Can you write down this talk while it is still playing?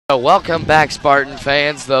Welcome back, Spartan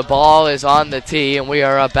fans. The ball is on the tee, and we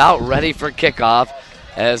are about ready for kickoff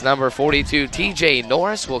as number 42, TJ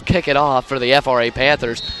Norris, will kick it off for the FRA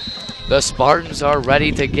Panthers. The Spartans are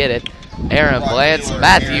ready to get it. Aaron Blantz,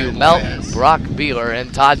 Matthew Melton, Brock Beeler,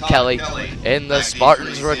 and Todd Kelly in the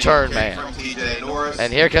Spartans return man.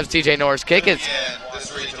 And here comes TJ Norris. Kick it.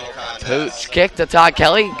 Pooch kick to Todd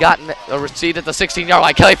Kelly. Gotten a receipt at the 16-yard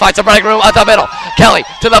line. Kelly finds some running room at the middle. Kelly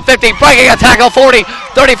to the 50, breaking a tackle. 40,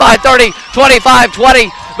 35, 30, 25,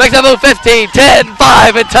 20. Makes a move 15, 10,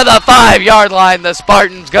 5, and to the 5-yard line. The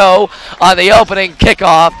Spartans go on the opening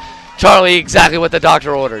kickoff. Charlie, exactly what the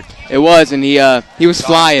doctor ordered. It was, and he was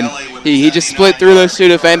flying. He just split through those two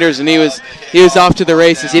defenders, and he was off to the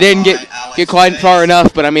races. He didn't get quite far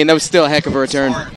enough, but I mean that was still a heck of a return.